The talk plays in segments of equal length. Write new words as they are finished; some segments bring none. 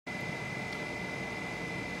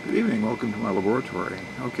Good evening, welcome to my laboratory.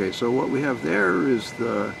 Okay, so what we have there is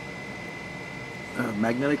the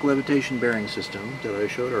magnetic levitation bearing system that I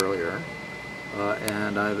showed earlier,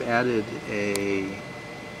 and I've added a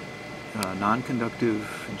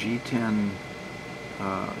non-conductive G10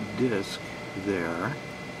 disc there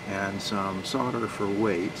and some solder for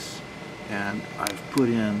weights, and I've put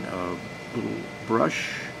in a little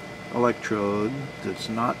brush electrode that's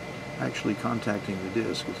not actually contacting the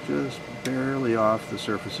disc. It's just barely off the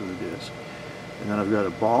surface of the disc. And then I've got a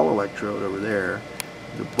ball electrode over there.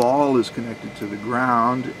 The ball is connected to the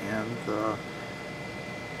ground, and the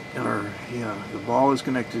ball is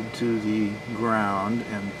connected to the ground,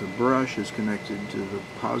 and the brush is connected to the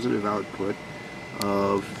positive output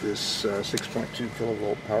of this 6.2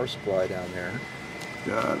 kilovolt power supply down there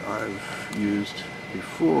that I've used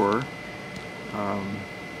before.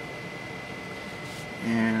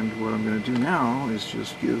 And what I'm going to do now is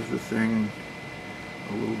just give the thing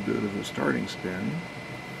a little bit of a starting spin.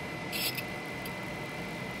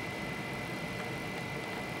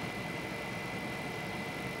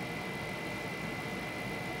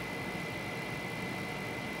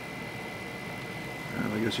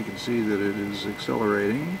 And I guess you can see that it is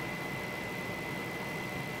accelerating.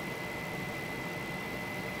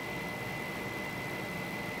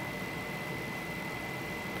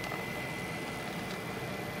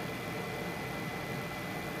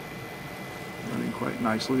 Running quite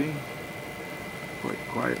nicely, quite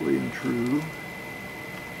quietly and true.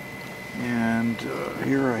 And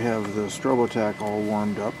here I have the Strobotac all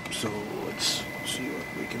warmed up, so let's see what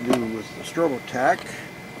we can do with the Strobotac.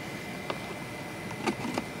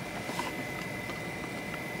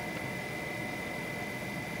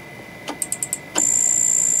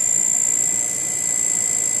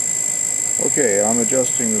 Okay, I'm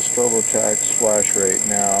adjusting the Strobotac's flash rate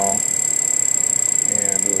now,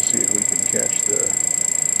 and we'll see if we can catch the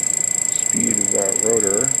speed of that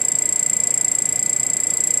rotor.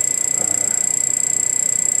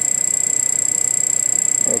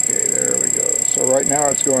 Okay, there we go. So right now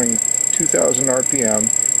it's going 2,000 RPM,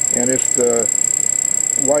 and if the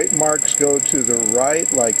white marks go to the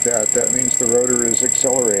right like that, that means the rotor is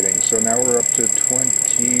accelerating. So now we're up to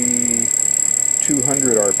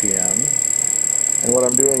 2,200 RPM. And what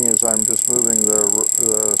I'm doing is I'm just moving the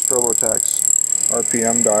Strobotac's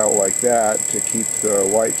RPM dial like that to keep the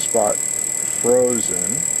white spot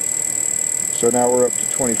frozen. So now we're up to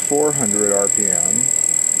 2,400 RPM.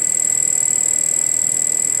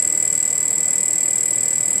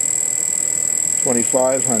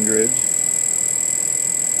 $2,500,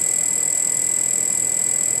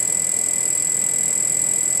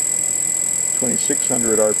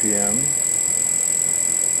 2,600 RPM,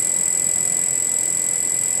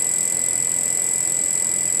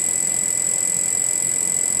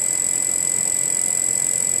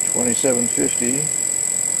 2,750,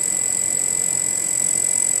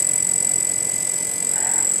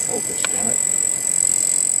 focus, damn it.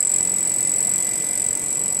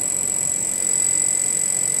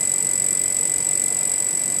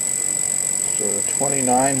 So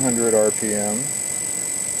 2,900 RPM,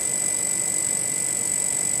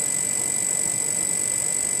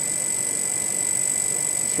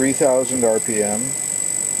 3,000 RPM,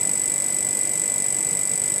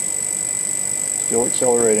 still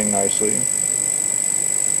accelerating nicely,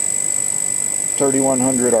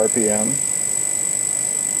 3,100 RPM,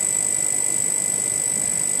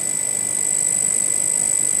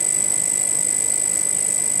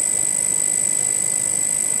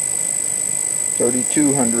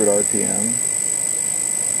 3,200 RPM.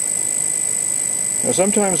 Now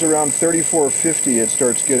sometimes around 3,450 it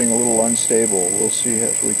starts getting a little unstable. We'll see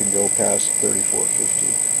if we can go past 3,450.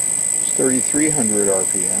 It's 3,300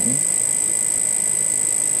 RPM.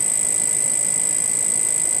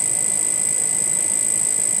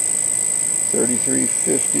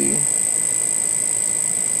 $3,350,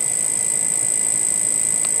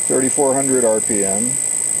 3,400 RPM,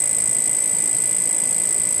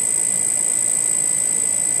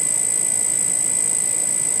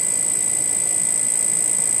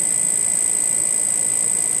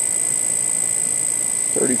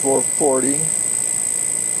 3,440,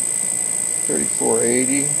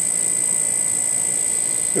 3,480,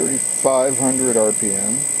 3,500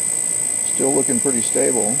 RPM, still looking pretty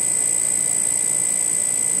stable.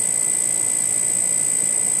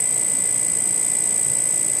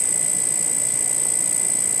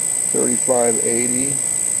 3,580,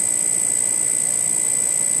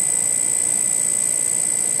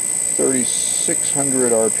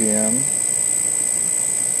 3,600 RPM,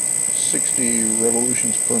 60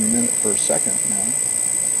 revolutions per minute per second now.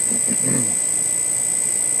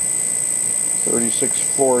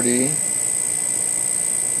 3640.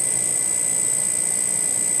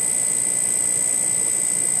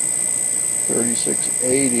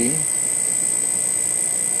 3680.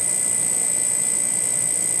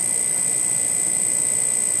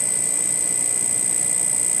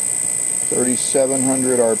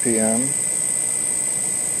 3700 RPM.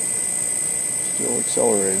 Still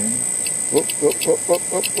accelerating. Whoop, whoop, whoop, whoop,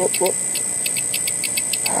 whoop, whoop, whoop.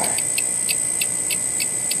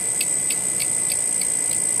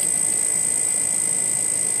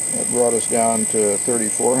 That brought us down to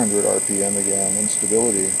 3400 RPM again,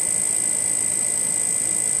 instability.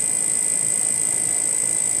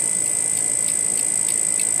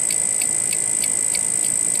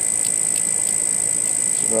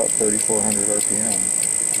 About 3400 RPM.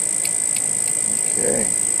 Okay,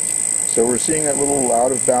 so we're seeing that little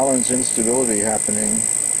out of balance instability happening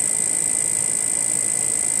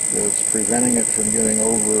that's preventing it from getting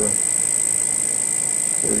over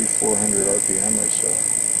 3400 RPM or so.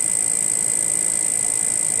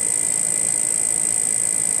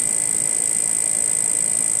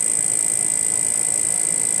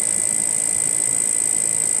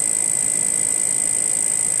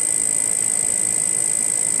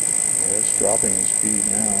 It's dropping in speed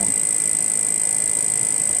now.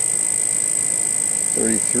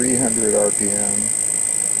 3,300 RPM.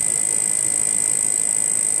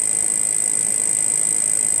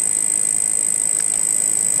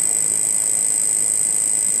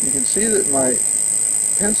 You can see that my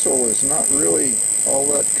pencil is not really all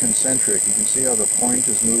that concentric. You can see how the point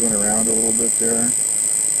is moving around a little bit there.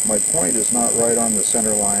 My point is not right on the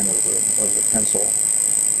center line of the pencil.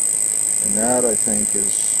 And that, I think,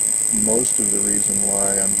 is most of the reason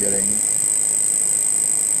why I'm getting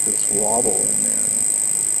this wobble in there.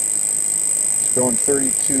 It's going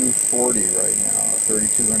 3240 right now,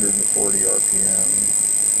 3240 RPM.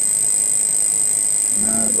 And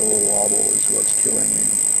that little wobble is what's killing me.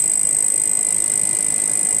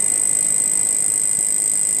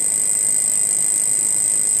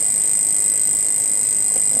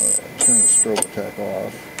 Alright, turn the strobe attack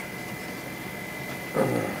off.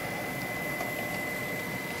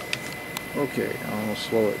 Okay, I'll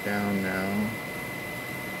slow it down now.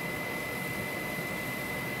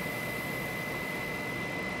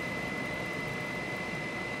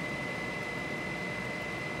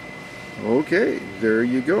 Okay, there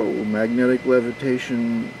you go. Magnetic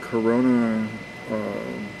levitation Corona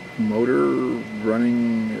motor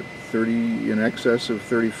running at in excess of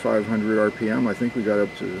 3,500 RPM. I think we got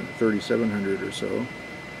up to 3,700 or so.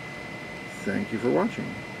 Thank you for watching.